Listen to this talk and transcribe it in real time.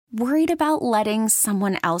Worried about letting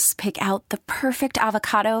someone else pick out the perfect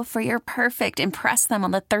avocado for your perfect impress them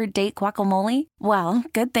on the third date guacamole? Well,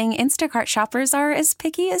 good thing Instacart shoppers are as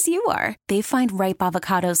picky as you are. They find ripe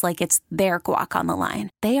avocados like it's their guac on the line.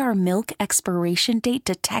 They are milk expiration date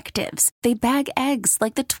detectives. They bag eggs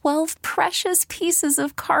like the 12 precious pieces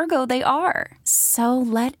of cargo they are. So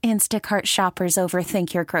let Instacart shoppers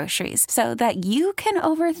overthink your groceries so that you can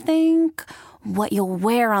overthink what you'll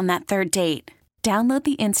wear on that third date. Download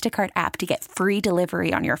the Instacart app to get free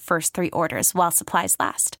delivery on your first 3 orders while supplies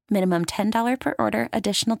last. Minimum $10 per order.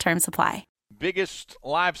 Additional terms apply. Biggest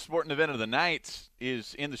live sporting event of the night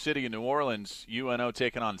is in the city of New Orleans. UNO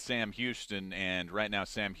taking on Sam Houston, and right now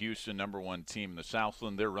Sam Houston, number 1 team in the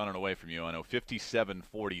Southland. They're running away from UNO,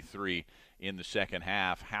 57-43 in the second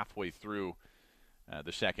half, halfway through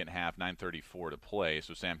the second half, 9:34 to play.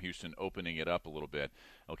 So Sam Houston opening it up a little bit.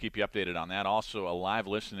 I'll keep you updated on that. Also, a live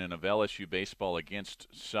listening of LSU baseball against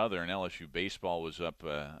Southern. LSU baseball was up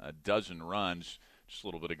a dozen runs just a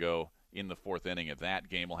little bit ago in the 4th inning of that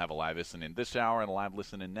game. We'll have a live listen in this hour and a live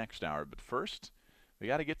listen in next hour. But first, we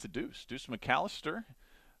got to get to Deuce McAllister,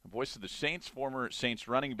 voice of the Saints, former Saints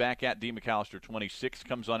running back at D. McAllister 26,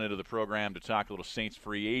 comes on into the program to talk a little Saints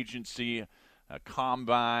free agency,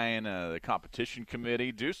 combine, the competition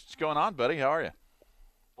committee. Deuce, what's going on, buddy? How are you?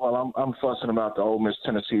 Well, I'm fussing about the Ole Miss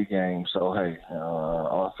Tennessee game. So hey,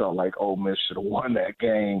 I felt like Ole Miss should have won that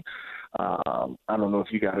game. I don't know if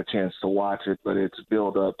you got a chance to watch it, but it's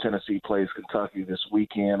build up. Tennessee plays Kentucky this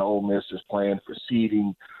weekend. Ole Miss is playing for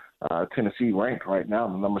seeding. Tennessee ranked right now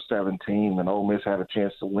the number 7 team, and Ole Miss had a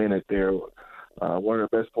chance to win it there. One of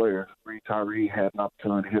their best players, Tyree, had an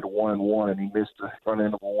opportunity to hit a 1-1, and he missed the front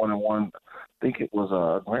end of a 1-1. I think it was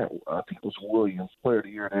Williams, player of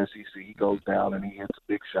the year in the SEC. He goes down and he hits a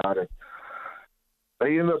big shot, and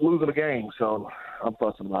they end up losing the game. So I'm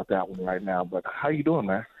fussing about that one right now. But how you doing,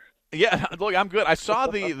 man? Yeah, look, I'm good. I saw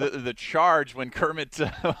the charge when Kermit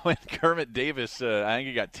Davis, I think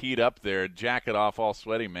he got teed up there, jacket off, all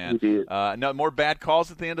sweaty, man. He did. No more bad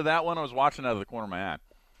calls at the end of that one. I was watching out of the corner of my eye.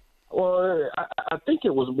 Well, I think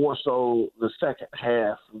it was more so the second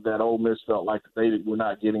half that Ole Miss felt like they were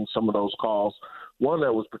not getting some of those calls. One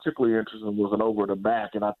that was particularly interesting was an over the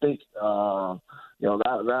back, and I think that's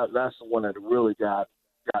the one that really got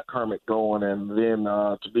Kermit going. And then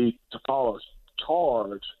to call a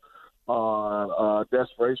charge on a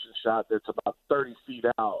desperation shot that's about 30 feet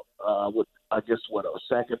out with a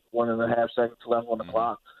second, 1.5 seconds left on the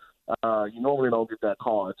clock. You normally don't get that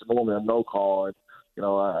call. It's normally a no call. And,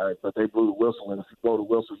 but they blew the whistle, and if you blow the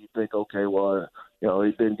whistle, you think, okay, well,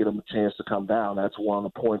 they didn't get him a chance to come down. That's one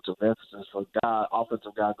of the points of emphasis. For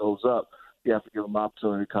offensive guy goes up, you have to give him an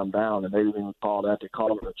opportunity to come down, and they didn't even call that. They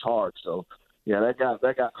called it a charge. So, yeah, that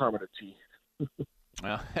got Kermit a T.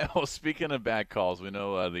 Well, speaking of bad calls, we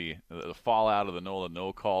know the fallout of the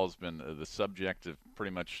no call has been the subject of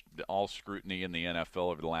pretty much all scrutiny in the NFL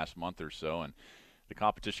over the last month or so, and the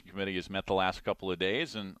competition committee has met the last couple of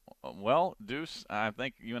days, and, well, Deuce, I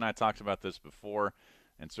think you and I talked about this before,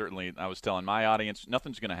 and certainly I was telling my audience,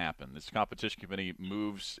 nothing's going to happen. This competition committee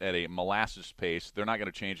moves at a molasses pace. They're not going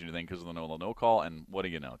to change anything because of the no call, and what do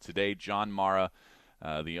you know? Today, John Mara,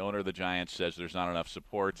 the owner of the Giants, says there's not enough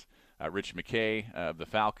support. Rich McKay of the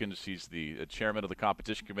Falcons, he's the chairman of the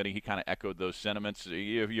competition committee. He kind of echoed those sentiments. Are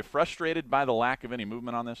you frustrated by the lack of any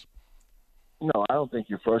movement on this? No, I don't think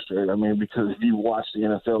you're frustrated. I mean, because if you watch the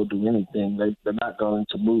NFL do anything, they're not going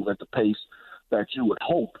to move at the pace that you would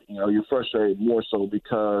hope. You're frustrated more so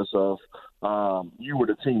because of you were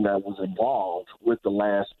the team that was involved with the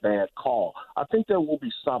last bad call. I think there will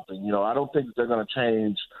be something. I don't think they're going to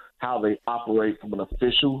change how they operate from an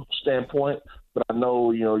official standpoint. But I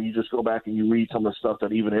know, you just go back and you read some of the stuff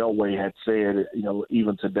that even Elway had said,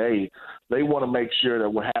 even today. They want to make sure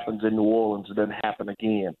that what happens in New Orleans doesn't happen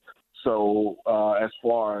again. So as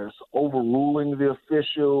far as overruling the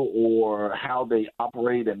official or how they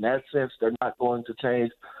operate in that sense, they're not going to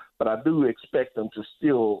change. But I do expect them to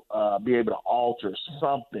still be able to alter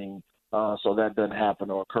something so that doesn't happen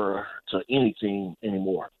or occur to any team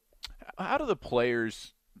anymore. How do the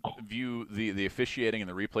players view the officiating and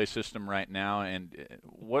the replay system right now, and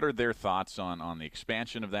what are their thoughts on the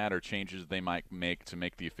expansion of that or changes they might make to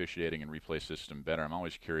make the officiating and replay system better? I'm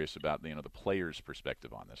always curious about the players'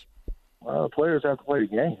 perspective on this. Well, the players have to play the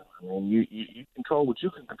game. I mean, you control what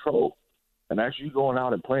you can control, and that's you going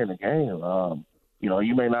out and playing the game.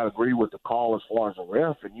 You may not agree with the call as far as the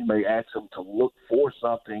ref, and you may ask them to look for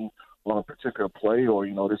something on a particular play, or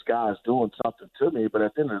this guy is doing something to me. But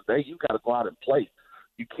at the end of the day, you got to go out and play.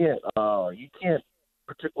 You can't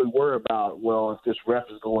particularly worry about, well, if this ref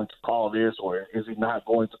is going to call this or is he not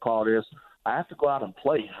going to call this. I have to go out and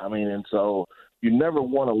play. I mean, and so you never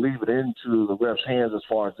want to leave it into the ref's hands as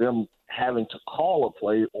far as them having to call a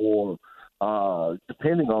play or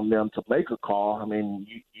depending on them to make a call. I mean,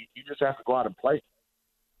 you just have to go out and play.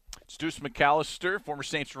 It's Deuce McAllister, former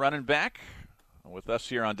Saints running back, with us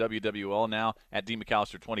here on WWL now at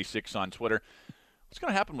DMcAllister26 on Twitter. What's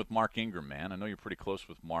going to happen with Mark Ingram, man? I know you're pretty close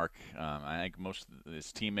with Mark. I think most of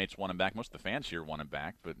his teammates want him back. Most of the fans here want him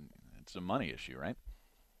back, but it's a money issue, right?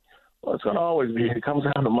 Well, it's going to always be. It comes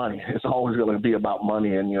down to money. It's always going to be about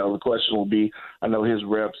money. And, the question will be, I know his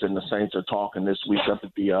reps and the Saints are talking this week up at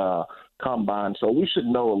the Combine, so we should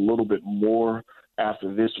know a little bit more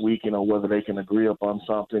after this week, whether they can agree upon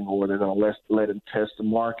something or they're going to let him test the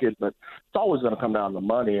market. But it's always going to come down to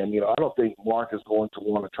money. And, I don't think Mark is going to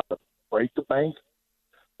want to try to break the bank,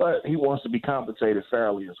 but he wants to be compensated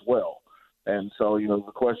fairly as well. And so,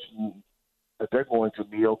 the question that they're going to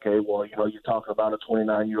be, okay, well, you're talking about a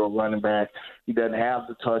 29-year-old running back. He doesn't have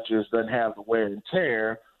the touches, doesn't have the wear and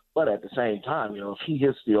tear, but at the same time, if he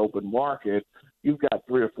hits the open market, you've got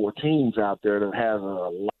 3 or 4 teams out there that have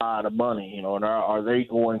a lot of money, and are they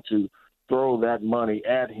going to throw that money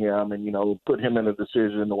at him and, put him in a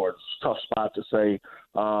decision or a tough spot to say,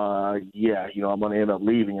 I'm going to end up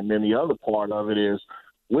leaving. And then the other part of it is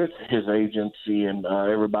with his agency and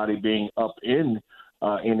everybody being up in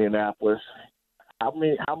Indianapolis,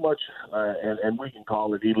 how much, and we can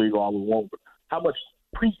call it illegal all we want, but how much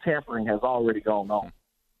pre-tampering has already gone on?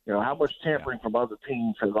 How much tampering from other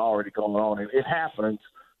teams has already gone on? And it happens,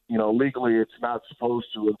 legally it's not supposed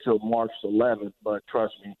to until March 11th, but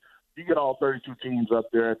trust me, you get all 32 teams up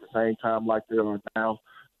there at the same time like they are now,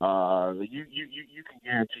 you can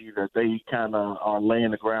guarantee that they kind of are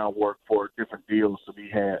laying the groundwork for different deals to be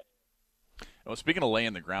had. Well, speaking of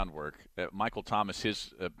laying the groundwork, Michael Thomas,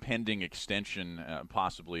 his pending extension,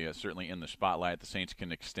 possibly certainly in the spotlight. The Saints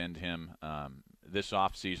can extend him this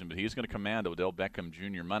offseason, but he's going to command Odell Beckham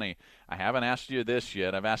Jr. money. I haven't asked you this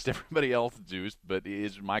yet. I've asked everybody else, Deuce, but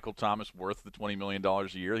is Michael Thomas worth the $20 million a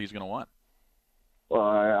year he's going to want? Well,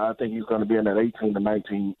 I think he's going to be in that 18 to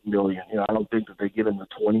 19 million. I don't think that they get him to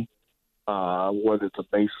 20, whether it's a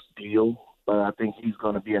base deal, but I think he's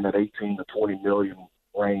going to be in that 18 to 20 million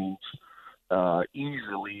range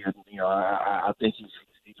easily. And I think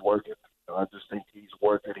he's worth it. I just think he's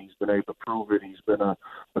worth it. He's been able to prove it. He's been a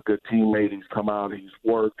good teammate. He's come out. He's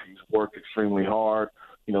worked extremely hard.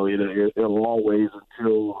 It'll always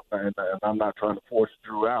and I'm not trying to force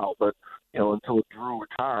Drew out, but until Drew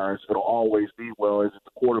retires, it'll always be, well, is it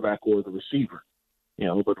the quarterback or the receiver?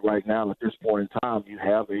 But right now at this point in time, you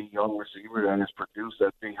have a young receiver that has produced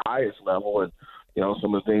at the highest level, and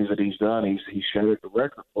some of the things that he's done, he's shattered the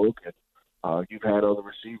record book, and you've had other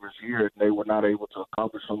receivers here, and they were not able to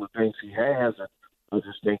accomplish some of the things he has, and I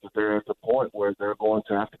just think that they're at the point where they're going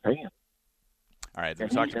to have to pay him. All right,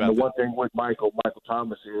 and the one thing with Michael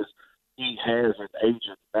Thomas is he has an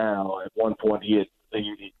agent now. At one point, he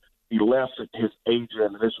left his agent,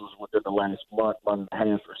 and this was within the last month and a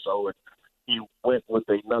half or so, and he went with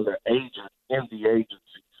another agent in the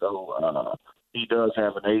agency. So he does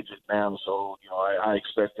have an agent now, so I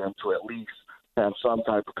expect them to at least have some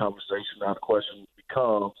type of conversation. Now the question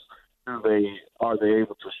becomes, are they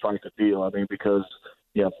able to strike a deal? I mean, because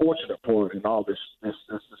the unfortunate part in all this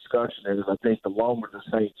discussion is I think the longer the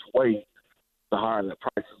Saints wait, the higher the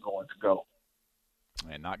price is going to go.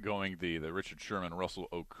 And not going the Richard Sherman, Russell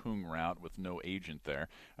Okung route with no agent there.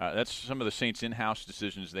 That's some of the Saints' in-house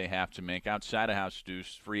decisions they have to make. Outside of house,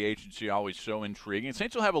 Deuce, free agency always so intriguing.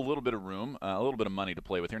 Saints will have a little bit of room, a little bit of money to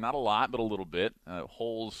play with here. Not a lot, but a little bit.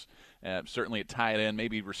 Holes certainly at tight end,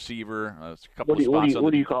 maybe receiver. A couple of spots.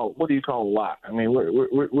 What do you call a lot? I mean,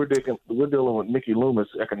 we're dealing with Mickey Loomis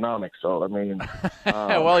economics. So I mean,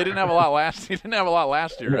 well, he didn't have a lot last. He didn't have a lot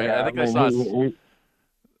last year, right? Yeah, I think I saw.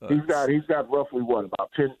 He's got roughly what, about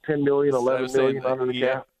 10 million, 11 million under the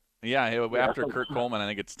cap. Yeah, after Kurt Coleman, I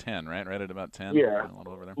think it's 10, right? Right at about 10. Yeah, a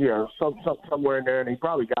little over there. Yeah, somewhere in there, and he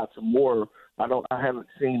probably got some more. I haven't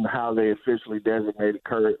seen how they officially designated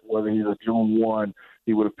Kurt. Whether he's a June 1,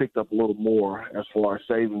 he would have picked up a little more as far as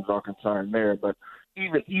savings are concerned there. But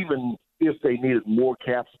even if they needed more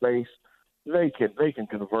cap space, they can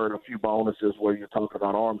convert a few bonuses where you're talking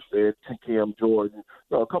about Armstead, Kim Jordan,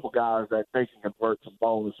 a couple guys that they can convert some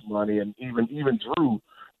bonus money, and even Drew,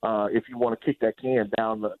 if you want to kick that can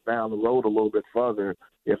down the road a little bit further,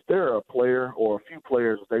 if they're a player or a few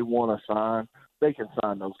players that they want to sign, they can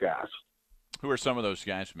sign those guys. Who are some of those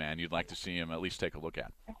guys, man, you'd like to see him at least take a look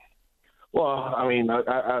at? Well, I mean,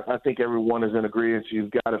 I think everyone is in agreement. You've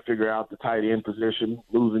got to figure out the tight end position.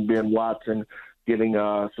 Losing Ben Watson getting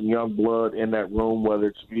some young blood in that room, whether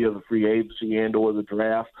it's via the free agency and or the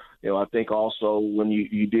draft. I think also when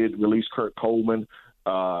you did release Kurt Coleman,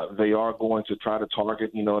 they are going to try to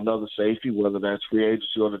target, another safety, whether that's free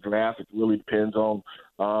agency or the draft. It really depends on,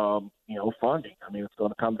 funding. I mean, it's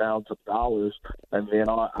going to come down to dollars, and then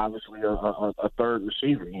obviously a third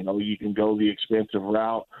receiver. You can go the expensive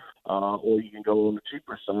route, or you can go on the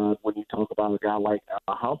cheaper side when you talk about a guy like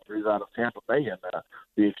Humphries out of Tampa Bay. And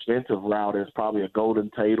the expensive route is probably a Golden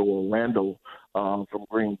Tate or a Randall from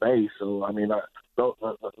Green Bay. So, I mean,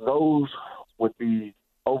 those would be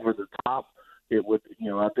over the top. It would,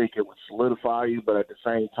 I think it would solidify you, but at the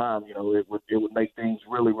same time, it would make things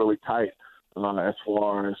really, really tight as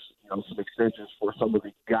far as, some extensions for some of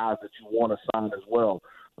the guys that you want to sign as well.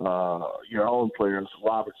 Your own players,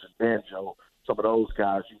 Robertson, Banjo, some of those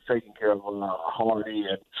guys, you've taken care of Hardy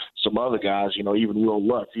and some other guys, even Will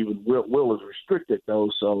Lutz. Even Will is restricted, though,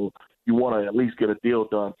 so you want to at least get a deal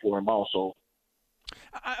done for him also.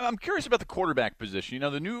 I'm curious about the quarterback position.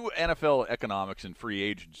 The new NFL economics and free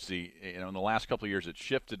agency, in the last couple of years it's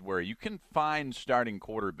shifted where you can find starting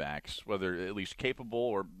quarterbacks, whether at least capable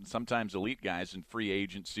or sometimes elite guys in free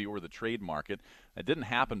agency or the trade market. That didn't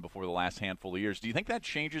happen before the last handful of years. Do you think that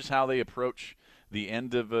changes how they approach the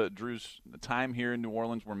end of Drew's time here in New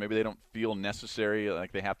Orleans, where maybe they don't feel necessary,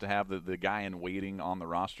 like they have to have the guy in waiting on the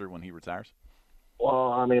roster when he retires?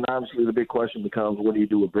 Well, I mean, obviously the big question becomes, what do you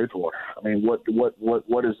do with Bridgewater? I mean, what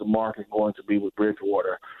is the market going to be with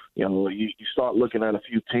Bridgewater? You start looking at a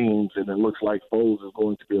few teams, and it looks like Foles is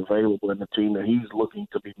going to be available, and the team that he's looking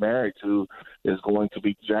to be married to is going to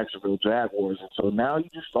be Jacksonville Jaguars. And so now you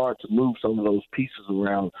just start to move some of those pieces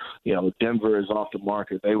around. Denver is off the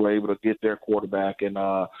market. They were able to get their quarterback in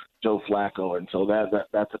Joe Flacco, and so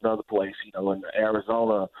that's another place. And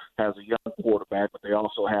Arizona has a young quarterback, but they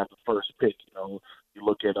also have the first pick. You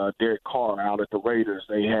look at Derek Carr out at the Raiders.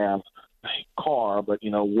 They have Carr, but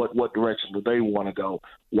what direction do they want to go?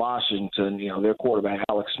 Washington, their quarterback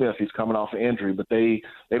Alex Smith, he's coming off an injury, but they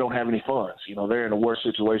don't have any funds. They're in a worse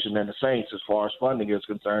situation than the Saints as far as funding is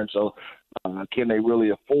concerned. So can they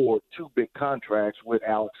really afford two big contracts with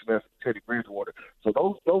Alex Smith and Teddy Bridgewater? So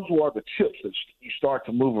those are the chips that you start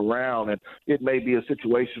to move around, and it may be a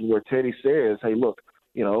situation where Teddy says, hey, look,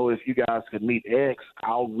 if you guys can meet X,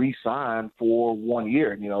 I'll re-sign for 1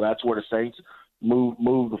 year. And, that's where the Saints move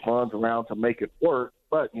the funds around to make it work.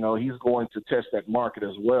 But, he's going to test that market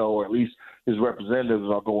as well, or at least his representatives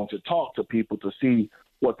are going to talk to people to see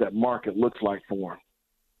what that market looks like for him.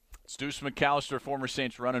 It's Deuce McAllister, former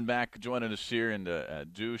Saints running back, joining us here in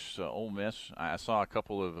Deuce, Ole Miss. I saw a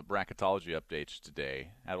couple of bracketology updates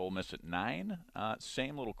today. Had Ole Miss at 9.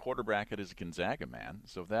 Same little quarter bracket as Gonzaga, man.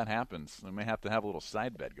 So if that happens, they may have to have a little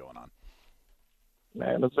side bet going on.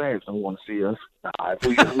 Man, the Saints don't want to see us. If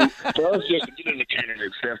we for us just to get in the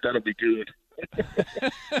candidate, Seth, that'll be good.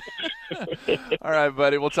 All right,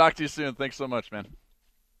 buddy. We'll talk to you soon. Thanks so much, man.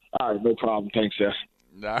 All right, no problem. Thanks, Seth.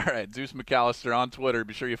 All right, Deuce McAllister on Twitter.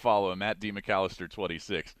 Be sure you follow him, at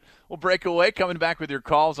DMcAllister26. We'll break away, coming back with your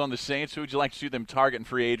calls on the Saints. Who would you like to see them target in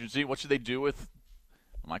free agency? What should they do with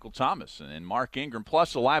Michael Thomas and Mark Ingram?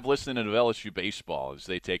 Plus, a live listening of LSU baseball as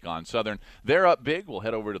they take on Southern. They're up big. We'll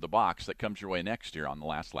head over to the box. That comes your way next year on The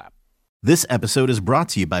Last Lap. This episode is brought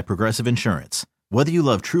to you by Progressive Insurance. Whether you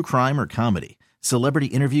love true crime or comedy, celebrity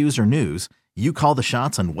interviews or news, you call the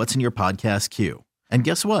shots on what's in your podcast queue. And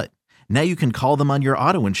guess what? Now you can call them on your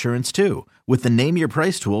auto insurance, too, with the Name Your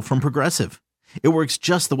Price tool from Progressive. It works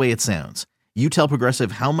just the way it sounds. You tell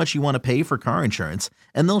Progressive how much you want to pay for car insurance,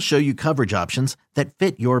 and they'll show you coverage options that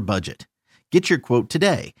fit your budget. Get your quote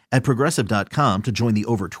today at Progressive.com to join the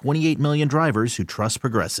over 28 million drivers who trust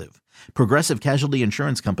Progressive. Progressive Casualty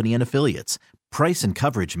Insurance Company and Affiliates. Price and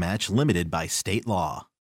coverage match limited by state law.